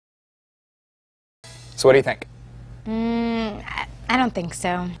So what do you think? I don't think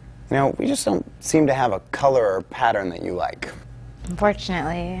so. You know, we just don't seem to have a color or pattern that you like.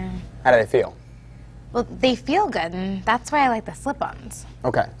 Unfortunately. How do they feel? Well, they feel good, and that's why I like the slip-ons.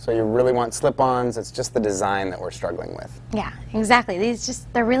 Okay, so you really want slip-ons, it's just the design that we're struggling with. Yeah, exactly.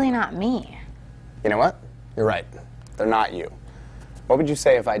 They're really not me. You know what? You're right. They're not you. What would you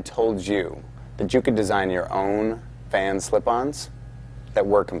say if I told you that you could design your own fan slip-ons that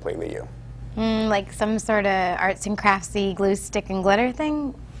were completely you? Like some sort of arts and craftsy glue, stick, and glitter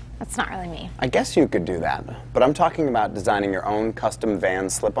thing? That's not really me. I guess you could do that, but I'm talking about designing your own custom van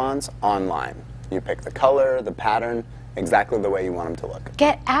slip-ons online. You pick the color, the pattern, exactly the way you want them to look.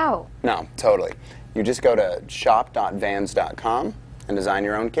 Get out. No, totally. You just go to shop.vans.com and design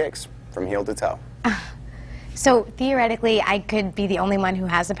your own kicks from heel to toe. So theoretically, I could be the only one who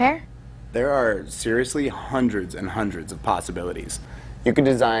has a pair? There are seriously hundreds and hundreds of possibilities. You could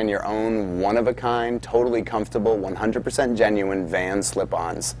design your own one-of-a-kind, totally comfortable, 100% genuine van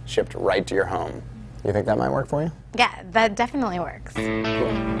slip-ons shipped right to your home. You think that might work for you? Yeah, that definitely works.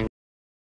 Cool.